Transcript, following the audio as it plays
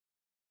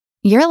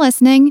You're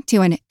listening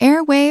to an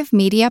Airwave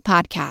Media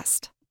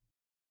Podcast.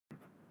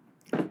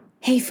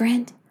 Hey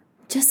friend,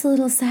 just a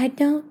little side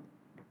note.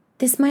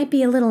 This might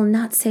be a little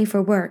not safe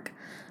for work.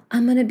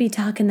 I'm gonna be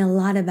talking a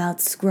lot about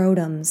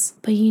scrotums.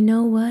 But you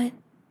know what?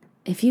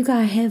 If you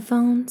got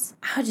headphones,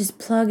 I'll just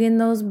plug in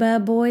those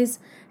bad boys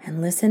and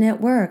listen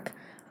at work.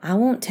 I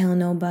won't tell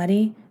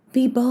nobody.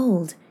 Be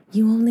bold.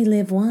 You only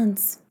live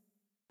once.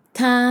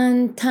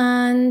 Tanuki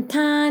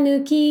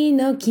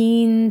no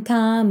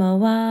kintama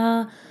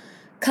wa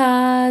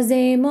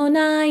kaze mo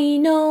nai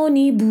no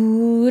ni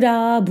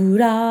bura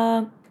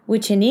bura,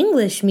 which in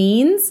English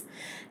means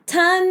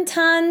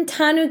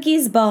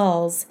tanuki's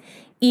balls.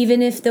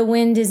 Even if the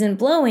wind isn't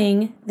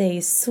blowing, they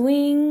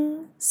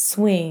swing,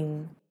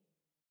 swing.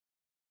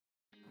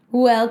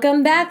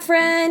 Welcome back,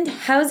 friend.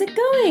 How's it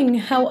going?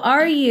 How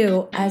are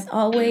you? As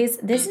always,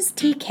 this is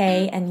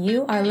TK, and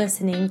you are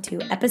listening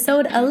to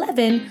episode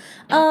 11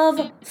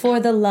 of For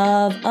the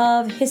Love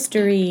of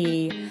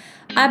History.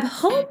 I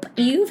hope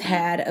you've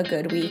had a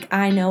good week.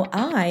 I know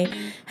I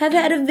have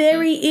had a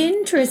very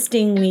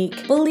interesting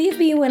week. Believe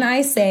me when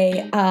I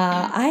say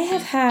I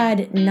have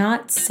had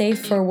not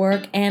safe for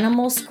work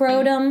animal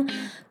scrotum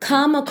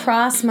come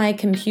across my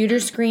computer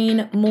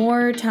screen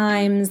more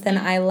times than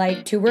I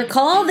like to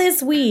recall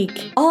this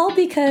week. All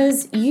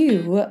because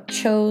you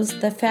chose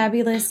the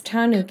fabulous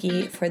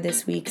Tanuki for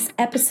this week's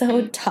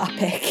episode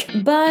topic.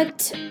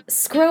 But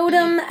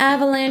scrotum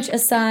avalanche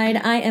aside,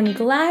 I am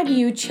glad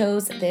you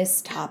chose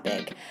this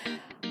topic.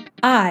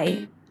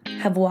 I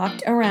have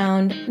walked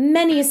around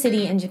many a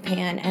city in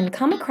Japan and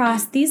come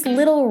across these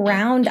little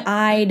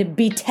round-eyed,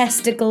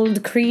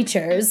 betesticled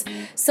creatures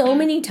so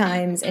many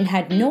times and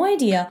had no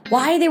idea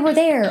why they were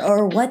there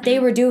or what they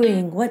were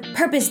doing, what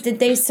purpose did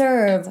they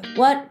serve,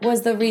 what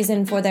was the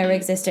reason for their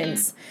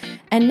existence.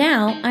 And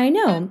now I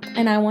know,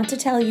 and I want to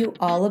tell you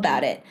all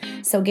about it.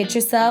 So get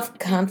yourself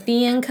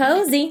comfy and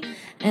cozy,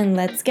 and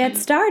let's get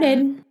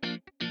started.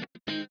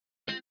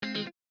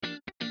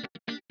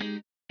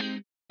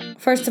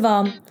 First of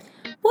all,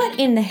 what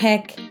in the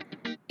heck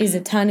is a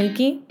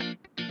tanuki?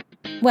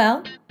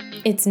 Well,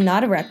 it's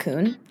not a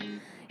raccoon.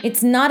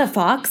 It's not a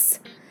fox.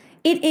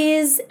 It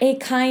is a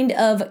kind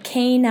of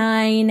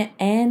canine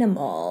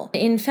animal.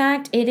 In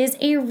fact, it is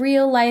a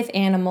real-life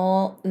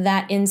animal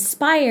that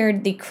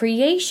inspired the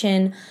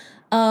creation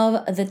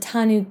of the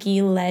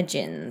Tanuki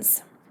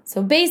legends.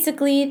 So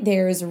basically,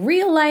 there's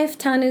real-life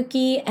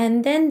tanuki,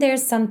 and then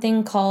there's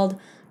something called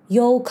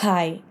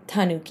yokai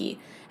tanuki.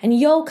 And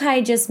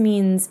yokai just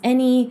means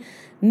any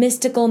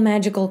mystical,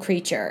 magical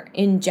creature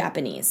in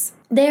Japanese.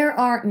 There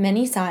are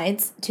many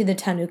sides to the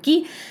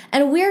tanuki,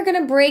 and we're going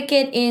to break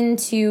it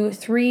into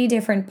 3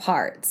 different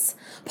parts.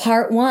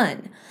 Part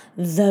 1,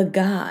 the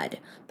god.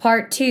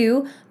 Part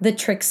 2, the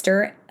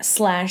trickster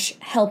 /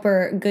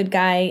 helper, good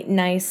guy,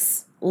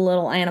 nice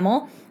little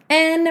animal.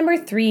 And number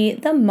 3,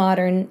 the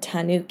modern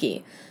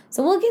tanuki.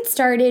 So we'll get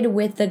started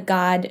with the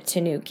god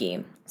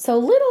tanuki. So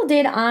little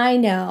did I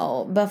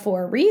know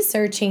before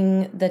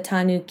researching the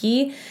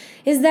tanuki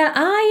is that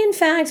I, in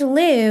fact,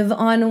 live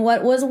on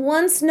what was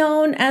once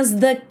known as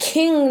the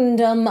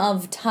Kingdom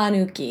of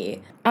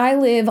Tanuki. I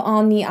live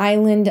on the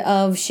island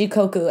of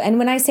Shikoku. And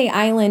when I say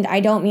island, I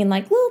don't mean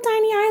like little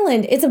tiny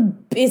island.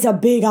 It's a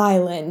big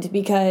island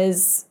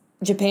because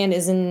Japan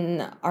is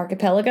an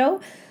archipelago.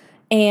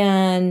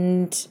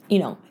 And,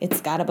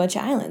 it's got a bunch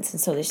of islands. And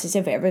so this is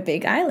a very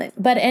big island.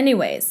 But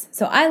anyways,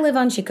 so I live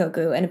on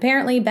Shikoku. And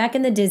apparently back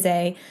in the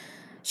day,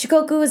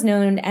 Shikoku was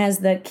known as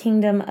the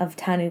Kingdom of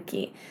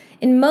Tanuki.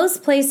 In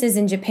most places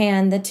in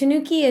Japan, the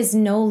tanuki is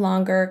no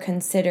longer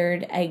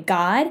considered a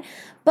god.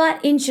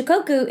 But in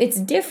Shikoku, it's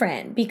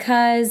different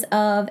because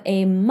of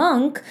a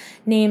monk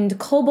named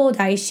Kobo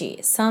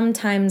Daishi,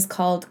 sometimes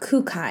called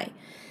Kukai.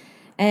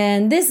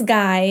 And this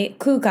guy,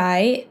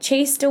 Kukai,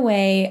 chased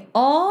away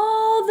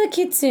all the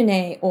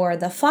kitsune, or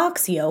the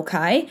fox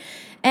yokai,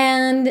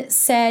 and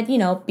said,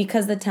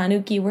 because the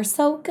tanuki were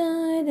so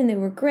good and they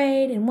were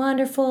great and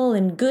wonderful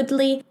and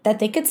goodly, that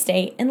they could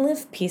stay and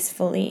live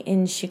peacefully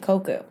in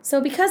Shikoku.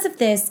 So because of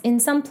this, in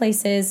some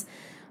places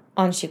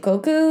on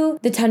Shikoku,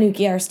 the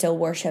tanuki are still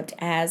worshipped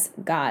as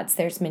gods.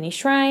 There's many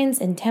shrines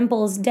and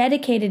temples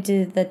dedicated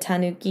to the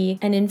tanuki.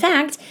 And in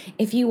fact,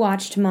 if you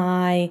watched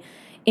my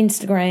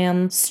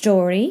Instagram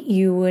story,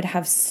 you would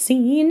have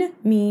seen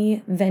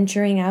me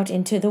venturing out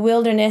into the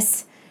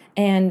wilderness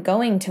and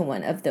going to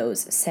one of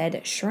those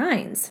said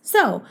shrines.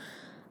 So,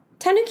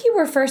 tanuki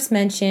were first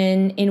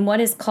mentioned in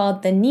what is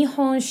called the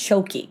Nihon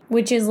Shoki,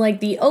 which is like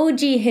the OG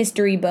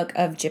history book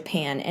of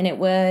Japan, and it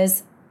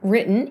was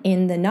written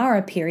in the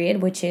Nara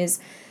period, which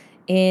is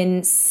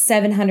in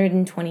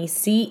 720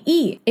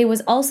 CE. It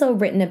was also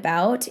written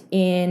about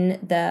in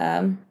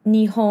the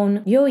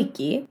Nihon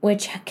Yoiki,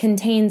 which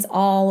contains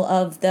all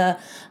of the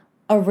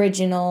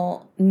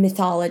original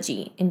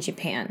mythology in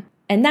Japan.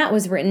 And that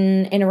was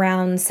written in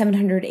around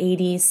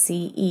 780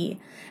 CE.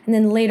 And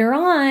then later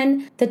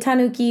on, the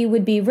tanuki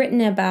would be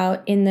written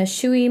about in the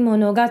Shui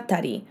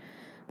Monogatari,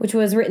 which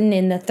was written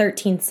in the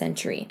 13th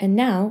century. And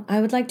now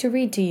I would like to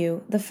read to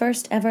you the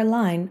first ever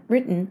line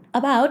written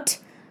about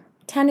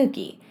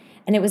tanuki.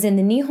 And it was in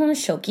the Nihon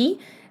Shoki,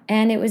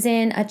 and it was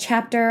in a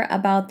chapter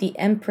about the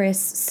Empress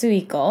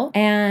Suiko.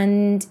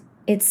 And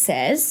it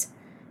says,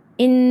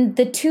 in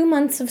the 2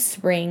 months of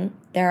spring,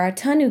 there are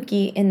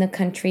tanuki in the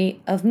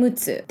country of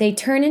Mutsu. They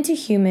turn into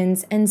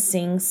humans and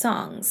sing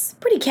songs.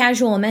 Pretty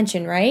casual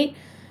mention, right?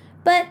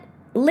 But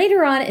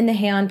later on in the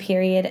Heian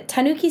period,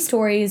 tanuki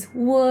stories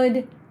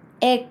would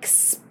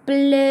explode.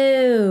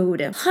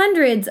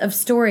 Hundreds of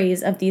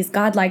stories of these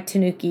godlike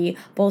tanuki,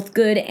 both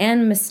good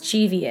and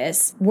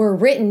mischievous, were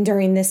written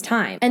during this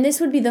time. And this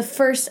would be the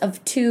first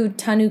of 2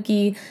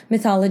 tanuki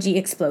mythology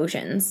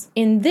explosions.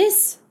 In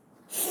this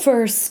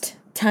first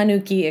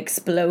tanuki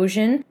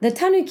explosion, the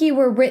tanuki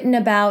were written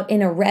about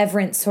in a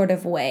reverent sort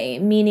of way,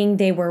 meaning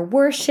they were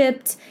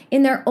worshipped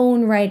in their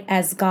own right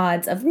as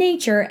gods of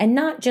nature and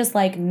not just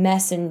like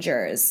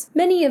messengers.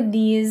 Many of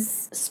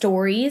these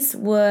stories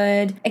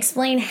would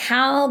explain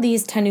how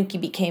these tanuki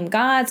became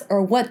gods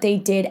or what they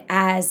did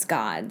as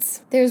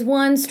gods. There's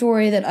one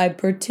story that I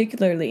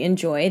particularly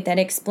enjoyed that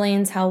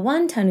explains how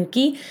one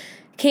tanuki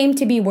came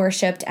to be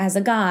worshipped as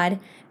a god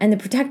and the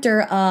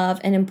protector of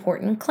an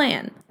important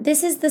clan.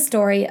 This is the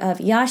story of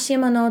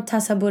Yashima no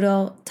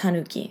Tasaburo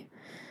Tanuki,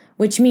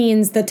 which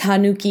means the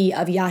Tanuki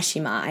of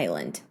Yashima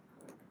Island.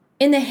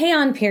 In the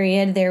Heian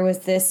period, there was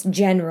this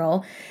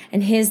general,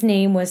 and his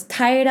name was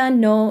Taira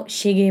no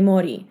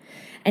Shigemori.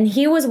 And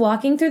he was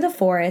walking through the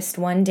forest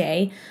one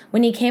day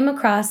when he came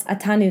across a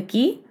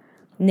tanuki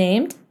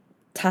named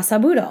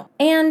Tasaburo.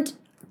 And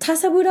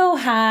Tasaburo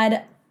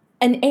had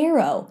an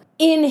arrow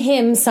in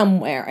him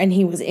somewhere, and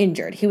he was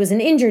injured. He was an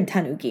injured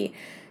tanuki.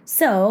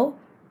 So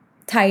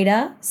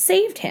Taira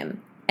saved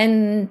him.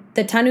 And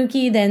the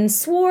tanuki then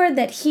swore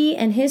that he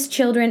and his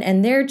children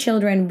and their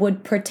children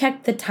would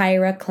protect the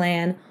Taira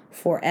clan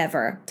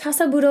forever.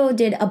 Tasaburo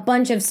did a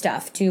bunch of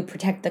stuff to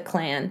protect the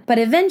clan, but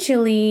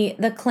eventually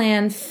the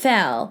clan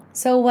fell.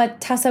 So what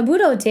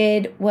Tasaburo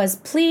did was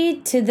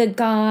plead to the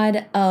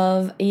god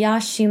of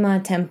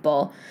Yashima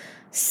Temple.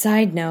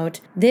 Side note,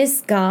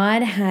 this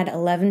god had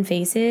 11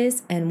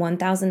 faces and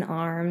 1,000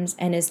 arms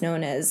and is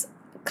known as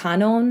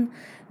Kanon,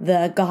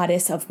 the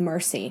goddess of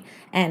mercy.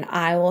 And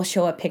I will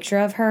show a picture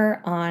of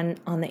her on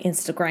the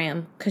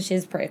Instagram because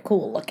she's pretty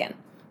cool looking.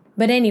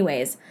 But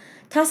anyways,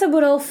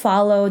 Tasaburo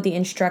followed the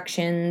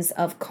instructions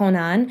of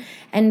Konan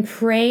and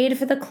prayed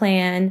for the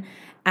clan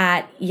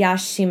at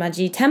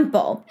Yashimaji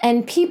Temple.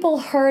 And people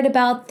heard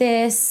about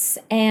this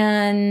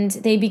and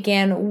they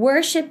began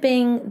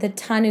worshiping the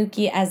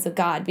tanuki as a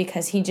god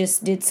because he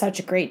just did such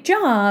a great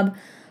job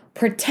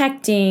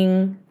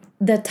protecting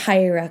the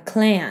Taira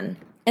clan.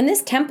 And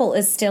this temple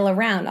is still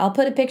around. I'll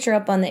put a picture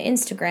up on the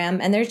Instagram,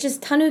 and there's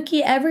just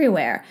tanuki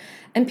everywhere.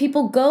 And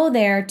people go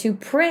there to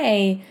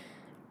pray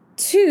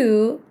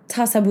to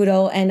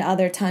Tasaburo and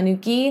other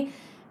tanuki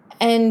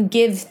and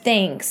give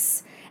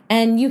thanks.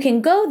 And you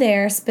can go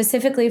there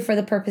specifically for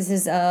the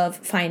purposes of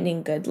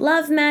finding good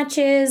love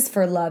matches,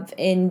 for love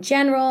in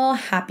general,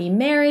 happy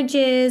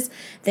marriages,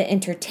 the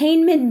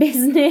entertainment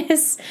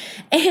business,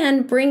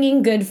 and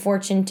bringing good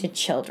fortune to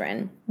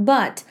children.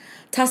 But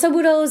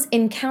Tasaburo's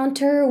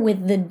encounter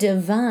with the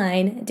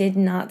divine did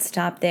not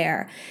stop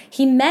there.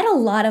 He met a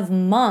lot of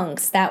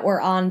monks that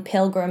were on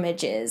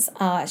pilgrimages.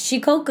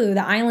 Shikoku,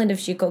 the island of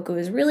Shikoku,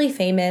 is really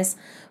famous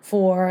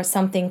for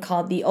something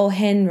called the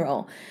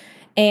Ohenro.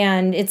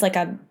 And it's like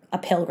a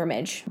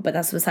pilgrimage, but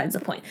that's besides the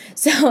point.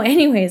 So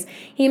anyways,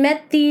 he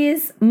met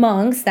these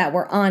monks that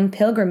were on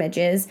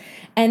pilgrimages,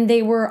 and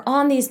they were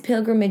on these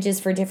pilgrimages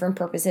for different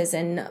purposes,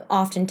 and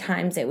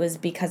oftentimes it was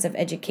because of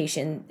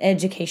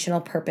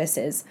educational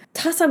purposes.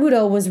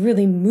 Tasaburo was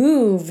really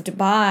moved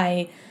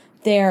by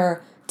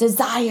their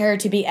desire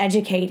to be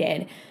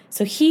educated.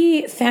 So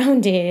he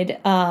founded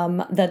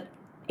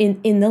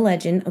in the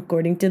legend,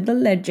 according to the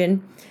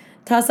legend,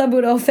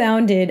 Tasaburo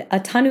founded a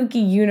Tanuki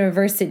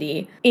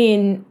University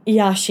in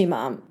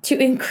Yashima to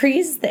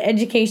increase the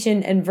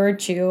education and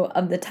virtue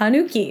of the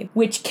Tanuki,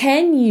 which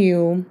can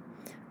you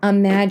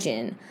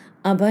imagine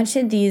a bunch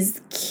of these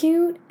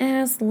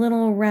cute-ass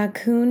little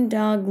raccoon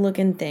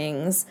dog-looking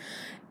things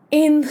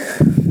in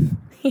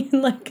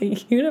like a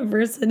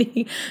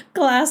university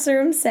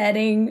classroom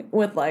setting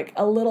with like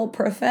a little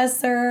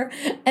professor,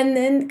 and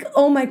then,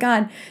 oh my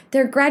god,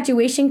 their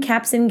graduation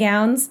caps and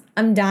gowns.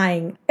 I'm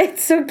dying.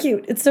 It's so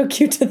cute. It's so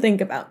cute to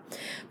think about.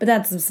 But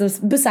that's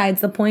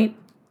besides the point.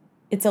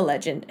 It's a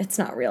legend. It's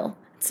not real.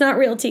 It's not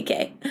real,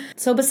 TK.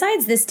 So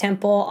besides this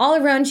temple, all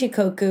around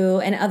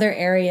Shikoku and other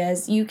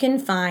areas, you can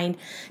find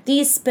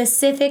these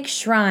specific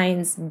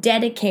shrines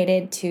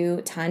dedicated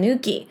to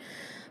Tanuki.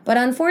 But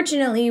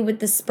unfortunately, with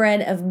the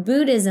spread of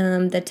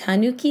Buddhism, the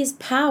Tanuki's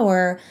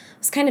power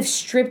was kind of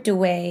stripped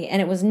away, and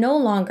it was no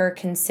longer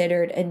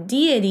considered a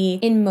deity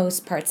in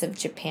most parts of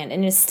Japan,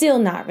 and is still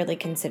not really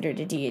considered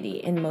a deity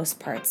in most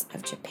parts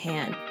of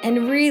Japan.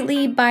 And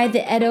really, by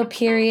the Edo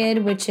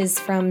period, which is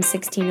from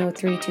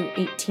 1603 to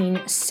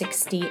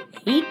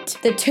 1868,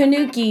 the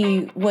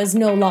Tanuki was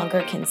no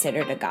longer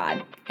considered a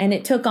god, and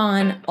it took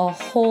on a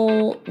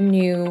whole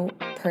new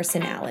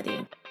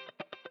personality.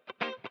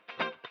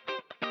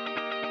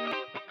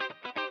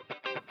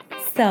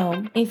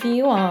 So, if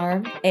you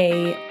are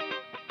a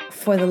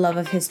For the Love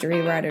of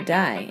History Ride or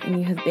Die, and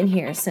you have been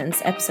here since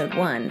episode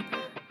 1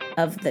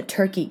 of The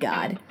Turkey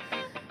God,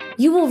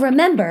 you will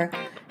remember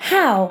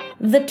how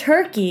the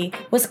turkey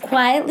was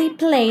quietly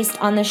placed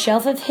on the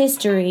shelf of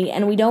history,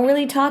 and we don't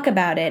really talk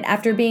about it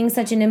after being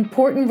such an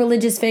important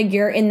religious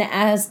figure in the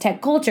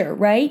Aztec culture,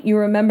 right? You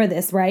remember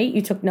this, right?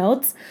 You took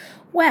notes?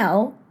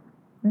 Well,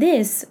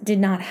 this did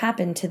not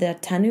happen to the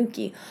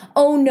Tanuki.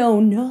 Oh,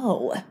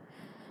 no.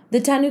 The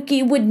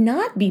Tanuki would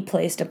not be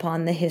placed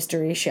upon the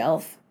history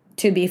shelf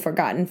to be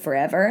forgotten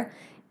forever.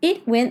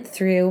 It went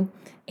through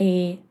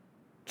a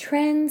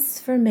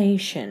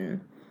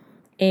transformation,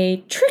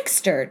 a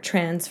trickster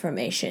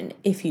transformation,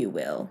 if you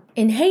will.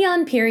 In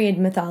Heian period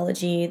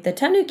mythology, the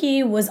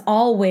Tanuki was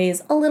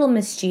always a little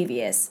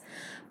mischievous,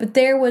 but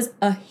there was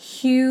a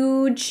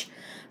huge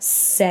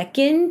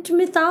second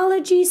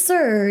mythology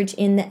surge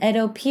in the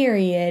Edo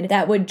period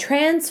that would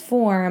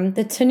transform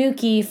the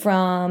Tanuki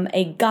from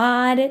a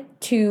god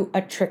to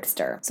a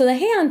trickster. So the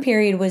Heian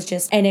period was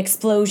just an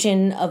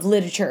explosion of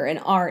literature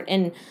and art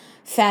and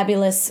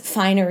fabulous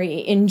finery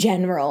in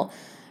general.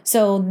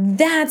 So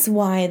that's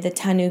why the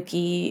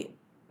Tanuki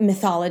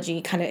mythology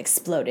kind of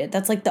exploded.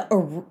 That's like the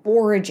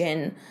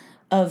origin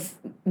of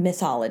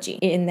mythology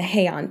in the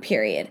Heian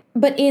period.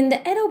 But in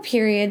the Edo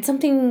period,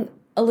 something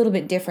a little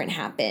bit different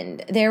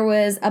happened. There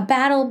was a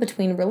battle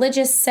between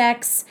religious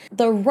sects.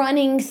 The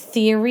running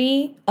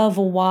theory of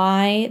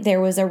why there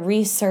was a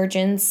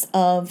resurgence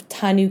of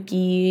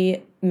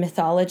Tanuki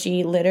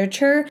mythology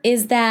literature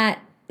is that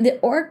the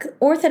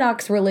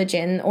Orthodox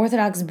religion,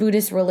 Orthodox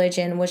Buddhist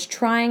religion, was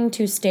trying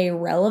to stay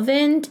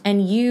relevant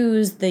and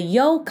use the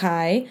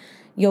yokai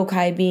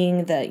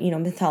being the,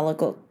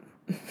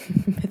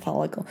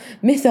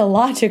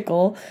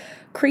 mythological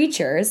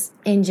creatures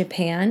in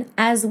Japan,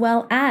 as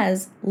well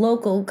as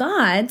local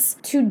gods,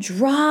 to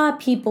draw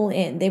people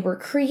in. They were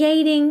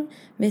creating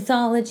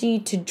mythology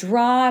to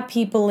draw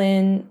people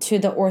in to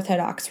the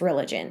Orthodox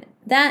religion.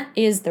 That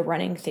is the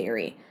running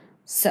theory.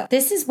 So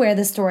this is where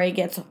the story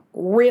gets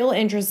real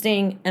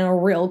interesting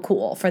and real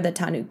cool for the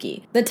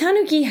Tanuki. The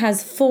Tanuki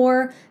has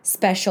 4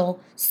 special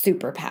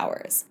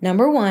superpowers.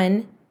 Number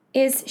 1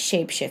 is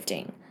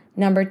shapeshifting.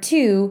 Number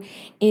 2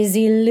 is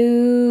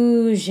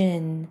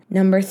illusion.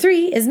 Number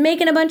 3 is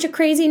making a bunch of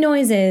crazy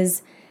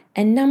noises.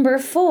 And number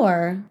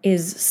 4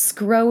 is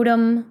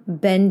scrotum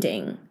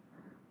bending.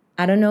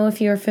 I don't know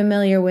if you're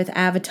familiar with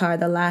Avatar: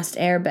 The Last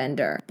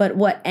Airbender, but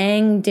what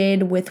Aang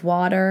did with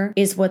water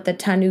is what the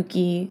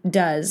Tanuki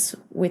does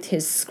with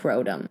his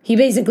scrotum. He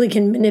basically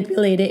can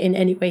manipulate it in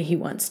any way he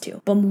wants to,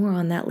 but more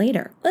on that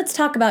later. Let's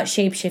talk about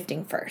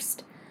shapeshifting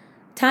first.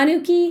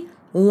 Tanuki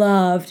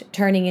loved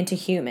turning into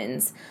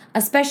humans,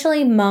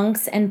 especially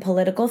monks and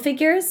political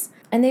figures,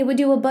 and they would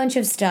do a bunch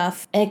of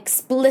stuff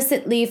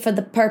explicitly for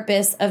the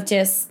purpose of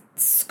just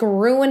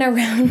screwing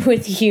around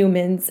with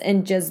humans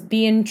and just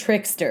being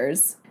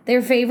tricksters.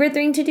 Their favorite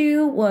thing to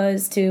do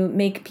was to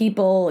make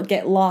people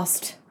get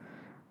lost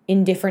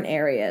in different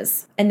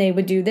areas. And they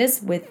would do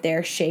this with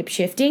their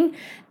shape-shifting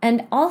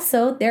and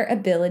also their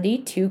ability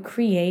to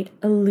create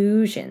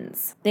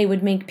illusions. They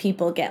would make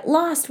people get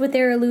lost with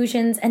their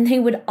illusions, and they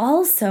would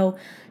also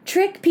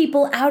trick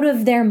people out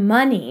of their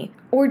money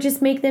or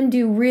just make them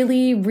do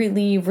really,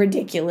 really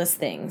ridiculous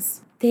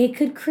things. They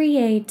could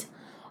create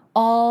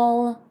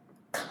all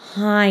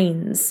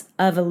kinds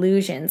of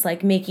illusions,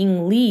 like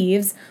making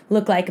leaves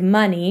look like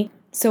money.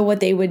 So what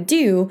they would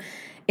do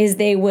is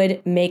they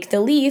would make the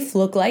leaf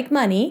look like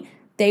money.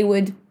 They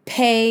would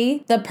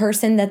pay the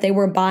person that they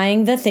were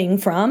buying the thing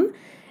from.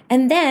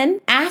 And then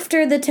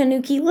after the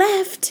Tanuki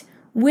left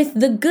with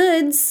the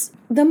goods,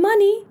 the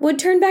money would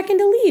turn back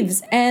into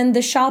leaves, and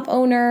the shop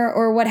owner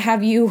or what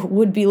have you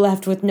would be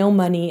left with no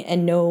money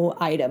and no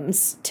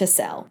items to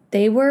sell.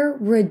 They were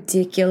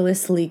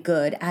ridiculously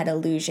good at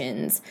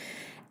illusions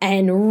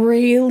and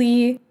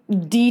really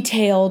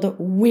detailed,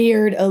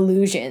 weird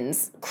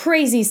illusions.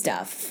 Crazy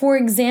stuff. For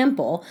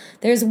example,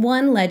 there's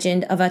one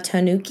legend of a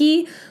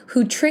Tanuki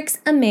who tricks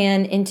a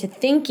man into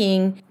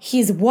thinking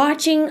he's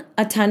watching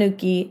a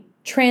Tanuki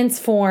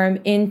transform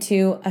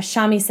into a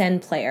shamisen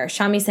player.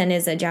 Shamisen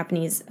is a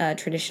Japanese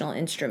traditional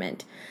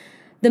instrument.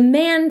 The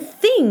man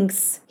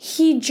thinks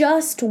he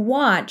just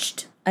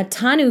watched a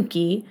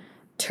Tanuki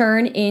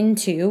turn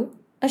into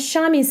a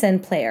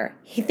shamisen player.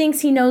 He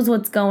thinks he knows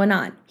what's going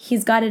on.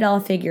 He's got it all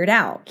figured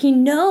out. He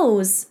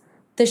knows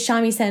the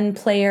shamisen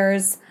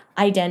player's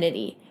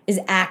identity is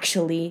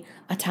actually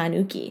a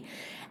Tanuki,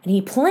 and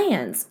he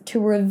plans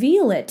to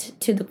reveal it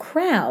to the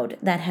crowd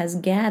that has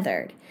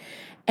gathered.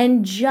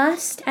 And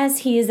just as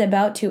he is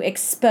about to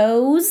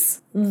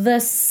expose the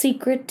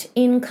secret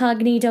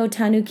incognito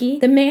Tanuki,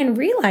 the man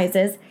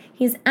realizes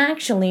he's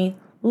actually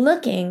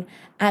looking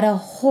at a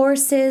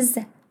horse's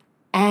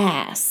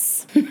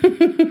ass.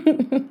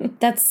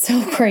 That's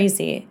so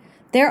crazy.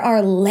 There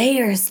are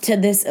layers to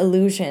this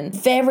illusion.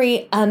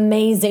 Very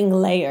amazing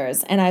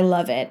layers, and I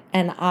love it.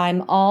 And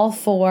I'm all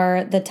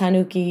for the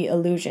Tanuki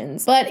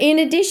illusions. But in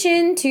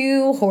addition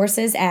to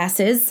horses'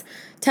 asses,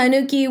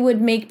 Tanuki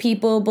would make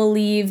people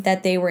believe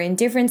that they were in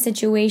different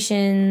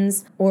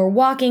situations or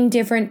walking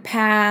different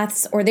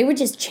paths, or they would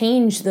just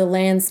change the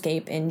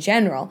landscape in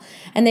general.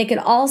 And they could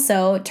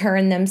also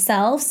turn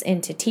themselves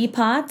into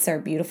teapots or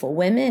beautiful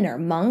women or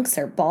monks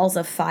or balls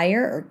of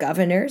fire or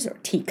governors or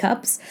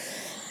teacups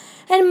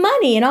and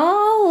money and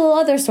all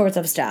other sorts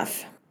of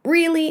stuff.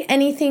 Really,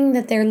 anything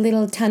that their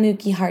little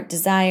Tanuki heart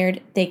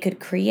desired, they could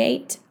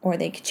create or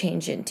they could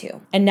change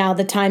into. And now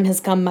the time has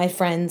come, my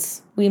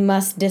friends. We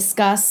must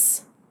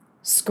discuss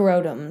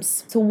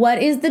scrotums. So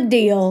what is the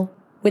deal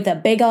with a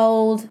big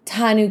old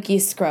Tanuki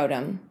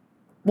scrotum?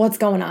 What's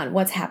going on?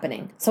 What's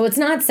happening? So it's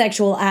not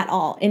sexual at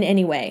all in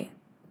any way.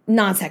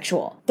 Not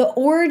sexual. The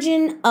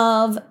origin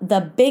of the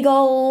big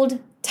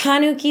old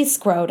Tanuki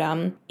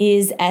scrotum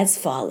is as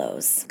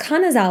follows.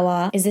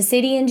 Kanazawa is a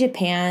city in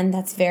Japan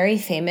that's very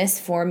famous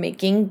for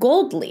making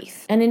gold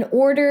leaf. And in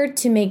order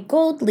to make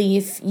gold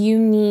leaf, you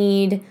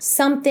need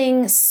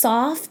something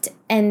soft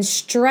and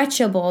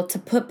stretchable to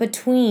put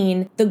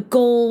between the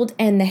gold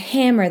and the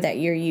hammer that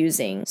you're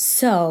using.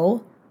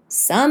 So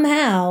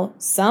somehow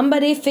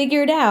somebody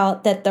figured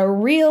out that the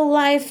real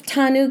life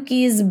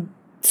Tanuki's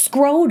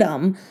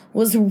scrotum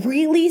was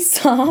really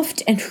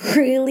soft and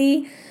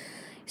really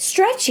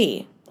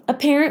stretchy.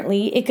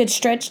 Apparently, it could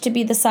stretch to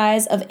be the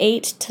size of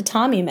 8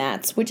 tatami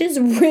mats, which is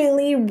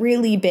really,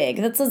 really big.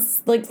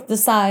 That's like the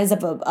size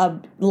of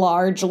a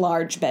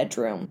large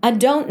bedroom. I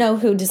don't know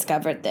who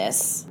discovered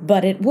this,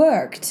 but it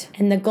worked.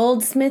 And the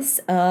goldsmiths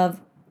of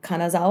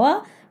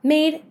Kanazawa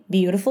made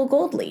beautiful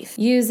gold leaf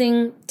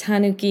using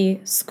Tanuki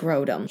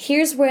scrotum.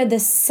 Here's where the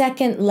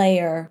second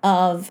layer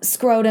of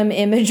scrotum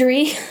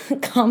imagery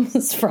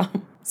comes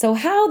from. So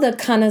how the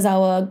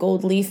Kanazawa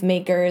gold leaf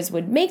makers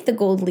would make the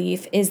gold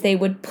leaf is they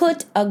would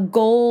put a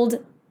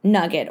gold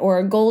nugget or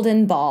a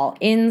golden ball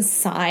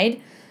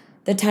inside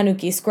the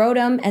Tanuki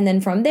scrotum, and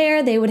then from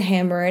there they would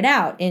hammer it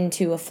out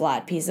into a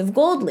flat piece of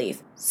gold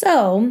leaf.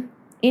 So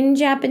in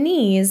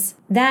Japanese,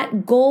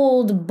 that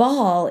gold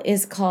ball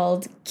is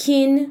called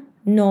kin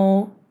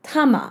no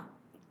tama.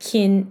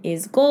 Kin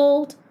is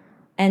gold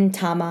and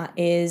tama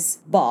is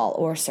ball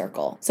or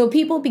circle. So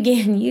people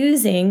began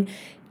using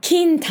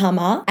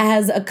kintama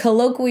as a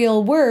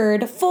colloquial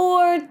word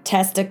for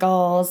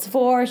testicles,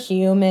 for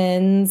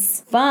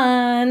humans.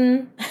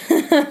 Fun.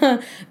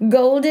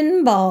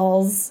 Golden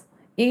balls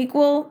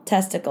equal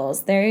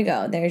testicles. There you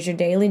go. There's your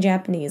daily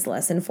Japanese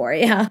lesson for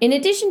you. In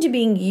addition to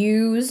being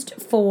used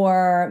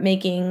for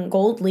making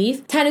gold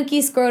leaf,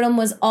 Tanuki scrotum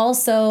was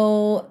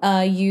also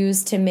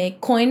used to make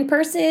coin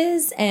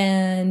purses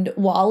and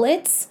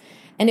wallets.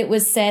 And it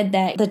was said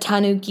that the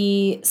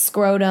Tanuki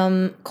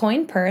scrotum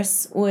coin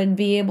purse would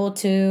be able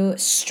to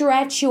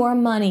stretch your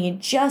money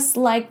just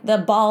like the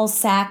ball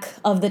sack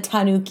of the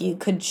Tanuki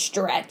could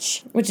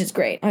stretch, which is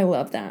great. I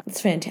love that.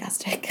 It's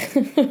fantastic.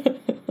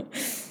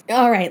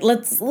 All right,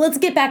 let's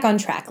get back on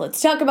track.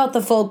 Let's talk about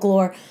the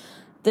folklore,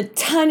 the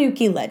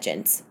Tanuki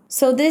legends.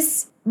 So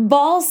this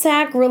ball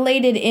sack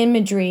related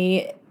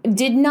imagery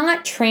did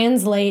not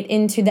translate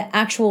into the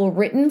actual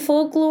written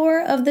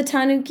folklore of the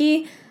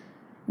Tanuki.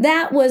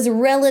 That was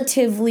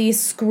relatively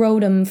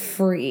scrotum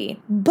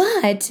free.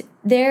 But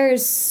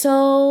there's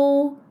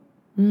so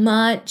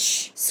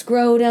much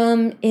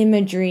scrotum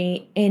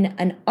imagery in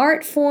an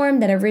art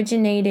form that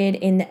originated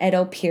in the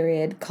Edo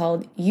period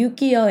called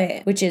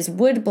ukiyo-e, which is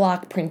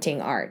woodblock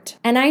printing art.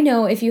 And I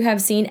know if you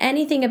have seen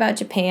anything about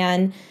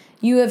Japan,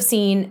 you have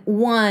seen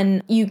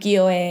one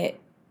ukiyo-e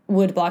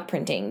woodblock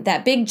printing.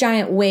 That big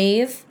giant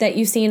wave that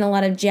you see in a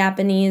lot of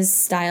Japanese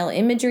style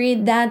imagery,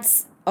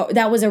 that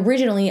was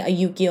originally a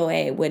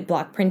ukiyo-e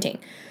woodblock printing.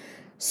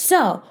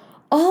 So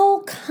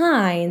all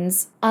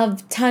kinds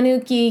of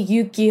Tanuki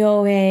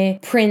ukiyo-e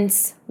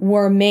prints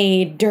were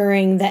made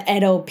during the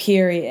Edo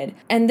period.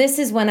 And this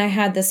is when I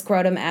had the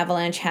scrotum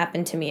avalanche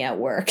happen to me at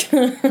work,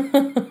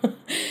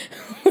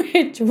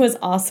 which was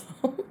awesome.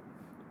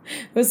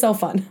 It was so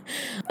fun.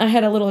 I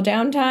had a little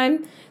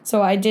downtime,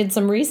 so I did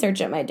some research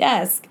at my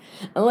desk.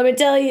 And let me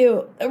tell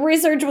you, the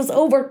research was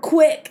over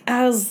quick.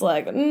 I was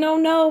like,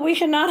 no, we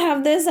should not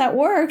have this at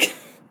work.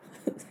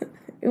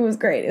 It was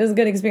great. It was a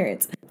good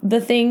experience. The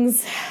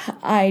things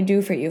I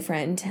do for you,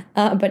 friend.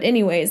 But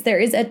anyways, there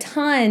is a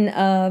ton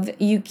of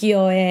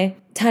ukiyo-e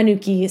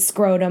Tanuki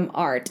scrotum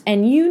art.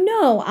 And you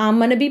know I'm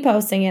going to be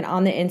posting it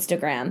on the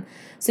Instagram.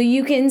 So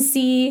you can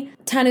see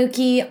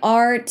Tanuki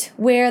art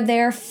where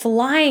they're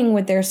flying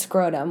with their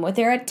scrotum, where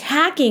they're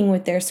attacking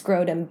with their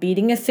scrotum,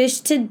 beating a fish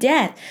to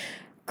death,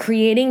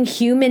 creating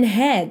human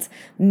heads,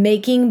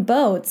 making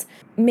boats,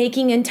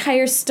 making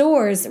entire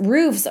stores,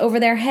 roofs over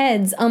their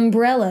heads,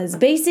 umbrellas,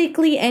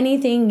 basically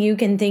anything you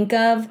can think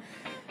of.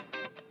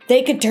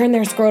 They could turn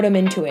their scrotum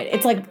into it.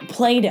 It's like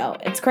Play-Doh.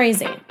 It's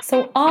crazy.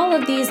 So all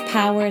of these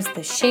powers,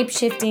 the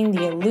shape-shifting,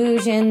 the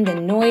illusion, the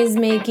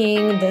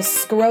noise-making, the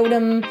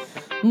scrotum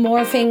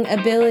morphing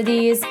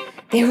abilities,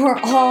 they were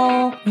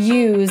all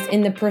used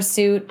in the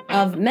pursuit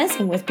of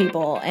messing with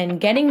people and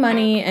getting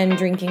money and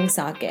drinking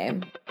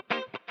sake.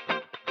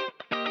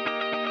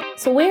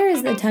 So where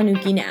is the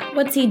Tanuki now?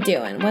 What's he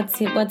doing? What's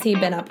he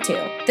been up to?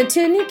 The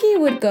Tanuki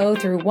would go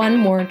through one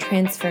more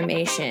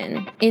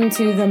transformation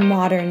into the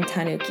modern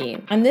Tanuki.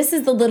 And this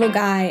is the little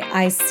guy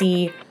I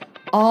see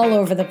all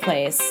over the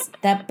place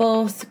that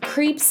both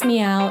creeps me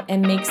out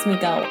and makes me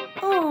go,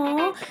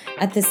 "Aww,"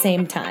 at the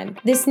same time.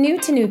 This new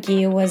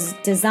Tanuki was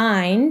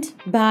designed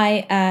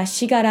by a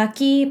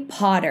shigaraki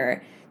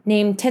potter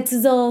named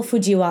Tetsuzo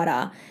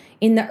Fujiwara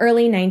in the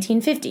early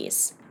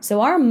 1950s.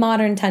 So our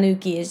modern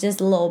Tanuki is just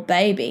a little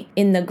baby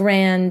in the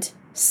grand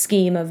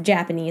scheme of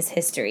Japanese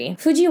history.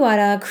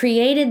 Fujiwara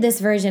created this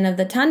version of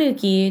the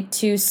Tanuki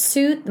to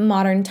suit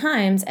modern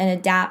times and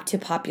adapt to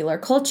popular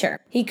culture.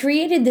 He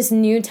created this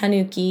new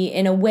Tanuki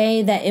in a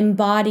way that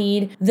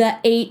embodied the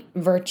 8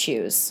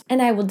 virtues,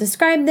 and I will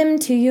describe them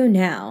to you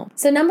now.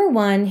 So number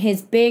 1,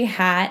 his big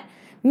hat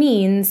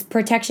means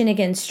protection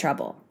against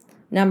trouble.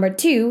 Number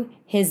 2,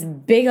 his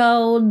big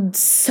old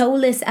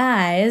soulless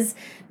eyes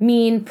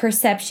mean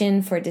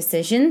perception for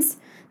decisions.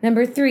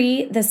 Number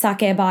 3, the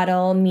sake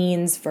bottle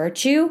means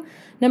virtue.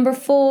 Number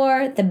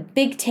 4, the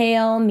big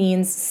tail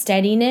means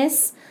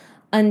steadiness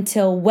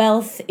until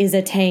wealth is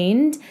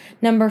attained.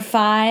 Number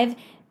 5,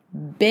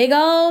 big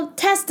old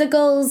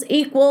testicles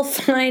equal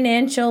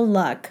financial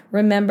luck.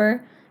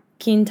 Remember,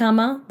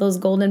 Kintama, those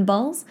golden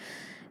balls?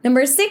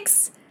 Number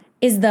 6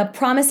 is the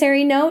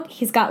promissory note.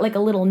 He's got like a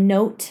little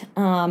note,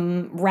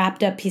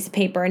 wrapped up piece of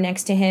paper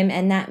next to him,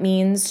 and that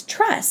means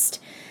trust.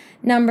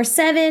 Number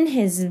 7,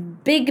 his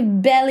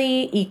big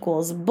belly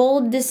equals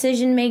bold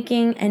decision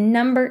making. And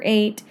number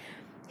 8,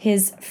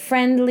 his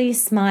friendly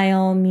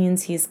smile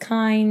means he's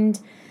kind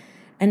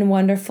and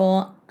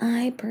wonderful.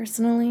 I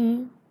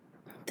personally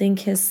think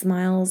his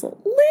smile's a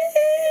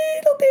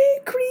little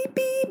bit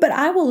creepy, but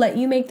I will let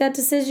you make that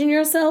decision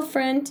yourself,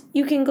 friend.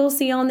 You can go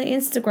see on the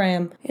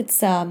Instagram.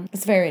 It's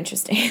very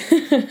interesting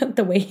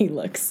the way he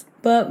looks.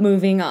 But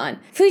moving on.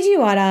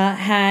 Fujiwara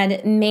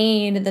had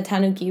made the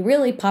Tanuki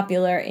really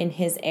popular in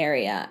his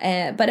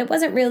area, but it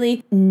wasn't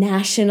really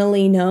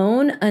nationally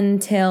known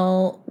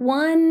until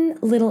one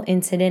little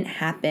incident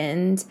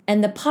happened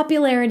and the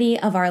popularity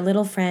of our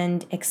little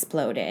friend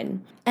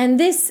exploded. And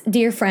this,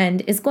 dear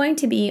friend, is going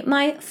to be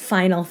my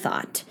final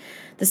thought.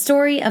 The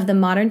story of the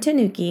modern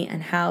Tanuki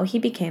and how he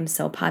became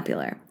so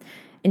popular.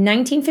 In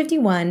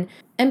 1951,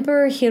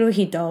 Emperor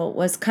Hirohito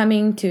was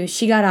coming to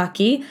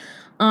Shigaraki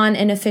on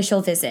an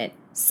official visit.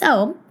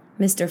 So,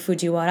 Mr.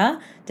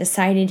 Fujiwara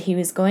decided he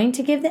was going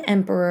to give the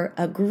emperor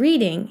a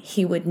greeting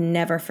he would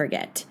never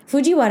forget.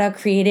 Fujiwara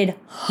created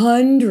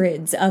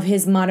hundreds of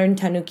his modern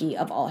Tanuki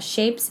of all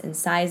shapes and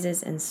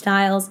sizes and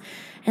styles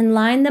and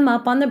lined them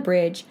up on the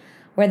bridge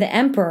where the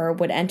emperor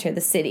would enter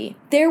the city.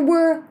 There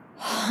were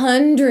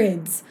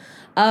hundreds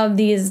of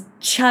these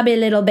chubby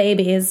little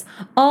babies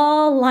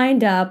all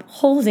lined up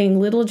holding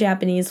little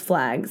Japanese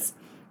flags.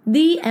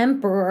 The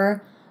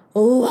emperor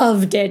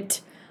loved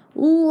it,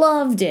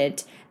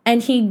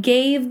 and he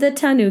gave the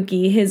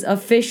Tanuki his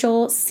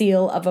official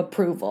seal of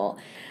approval.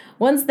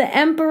 Once the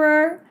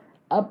emperor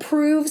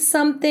approves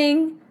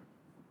something,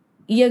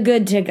 you're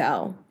good to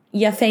go.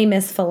 You're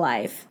famous for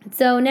life.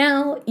 So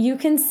now you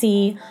can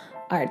see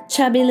our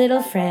chubby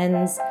little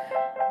friends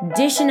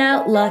dishing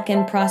out luck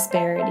and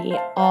prosperity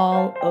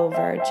all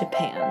over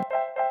Japan.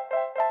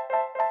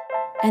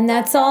 And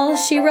that's all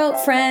she wrote,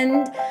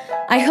 friend.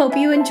 I hope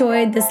you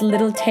enjoyed this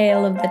little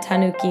tale of the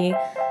Tanuki.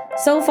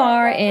 So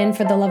far in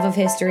For the Love of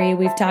History,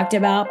 we've talked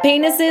about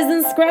penises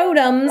and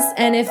scrotums,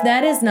 and if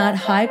that is not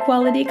high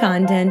quality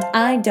content,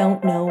 I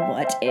don't know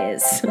what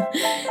is.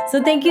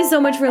 So thank you so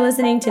much for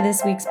listening to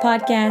this week's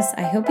podcast.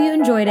 I hope you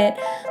enjoyed it.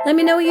 Let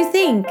me know what you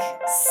think.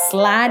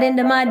 Slide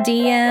into my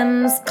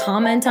DMs,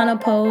 comment on a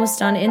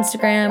post on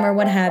Instagram or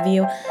what have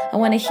you. I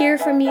want to hear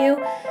from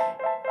you.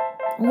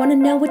 I want to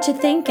know what you're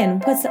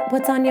thinking.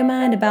 What's on your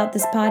mind about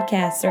this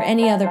podcast or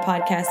any other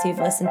podcast you've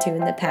listened to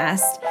in the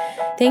past.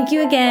 Thank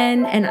you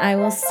again, and I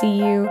will see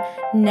you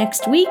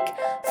next week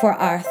for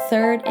our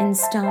 3rd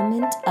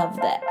installment of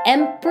the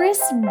Empress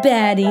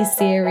Baddie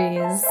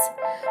series.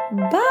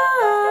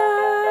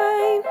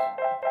 Bye!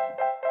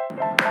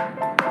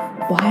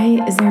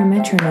 Why is there a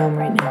metronome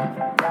right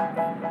now?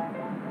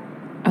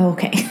 Oh,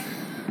 okay.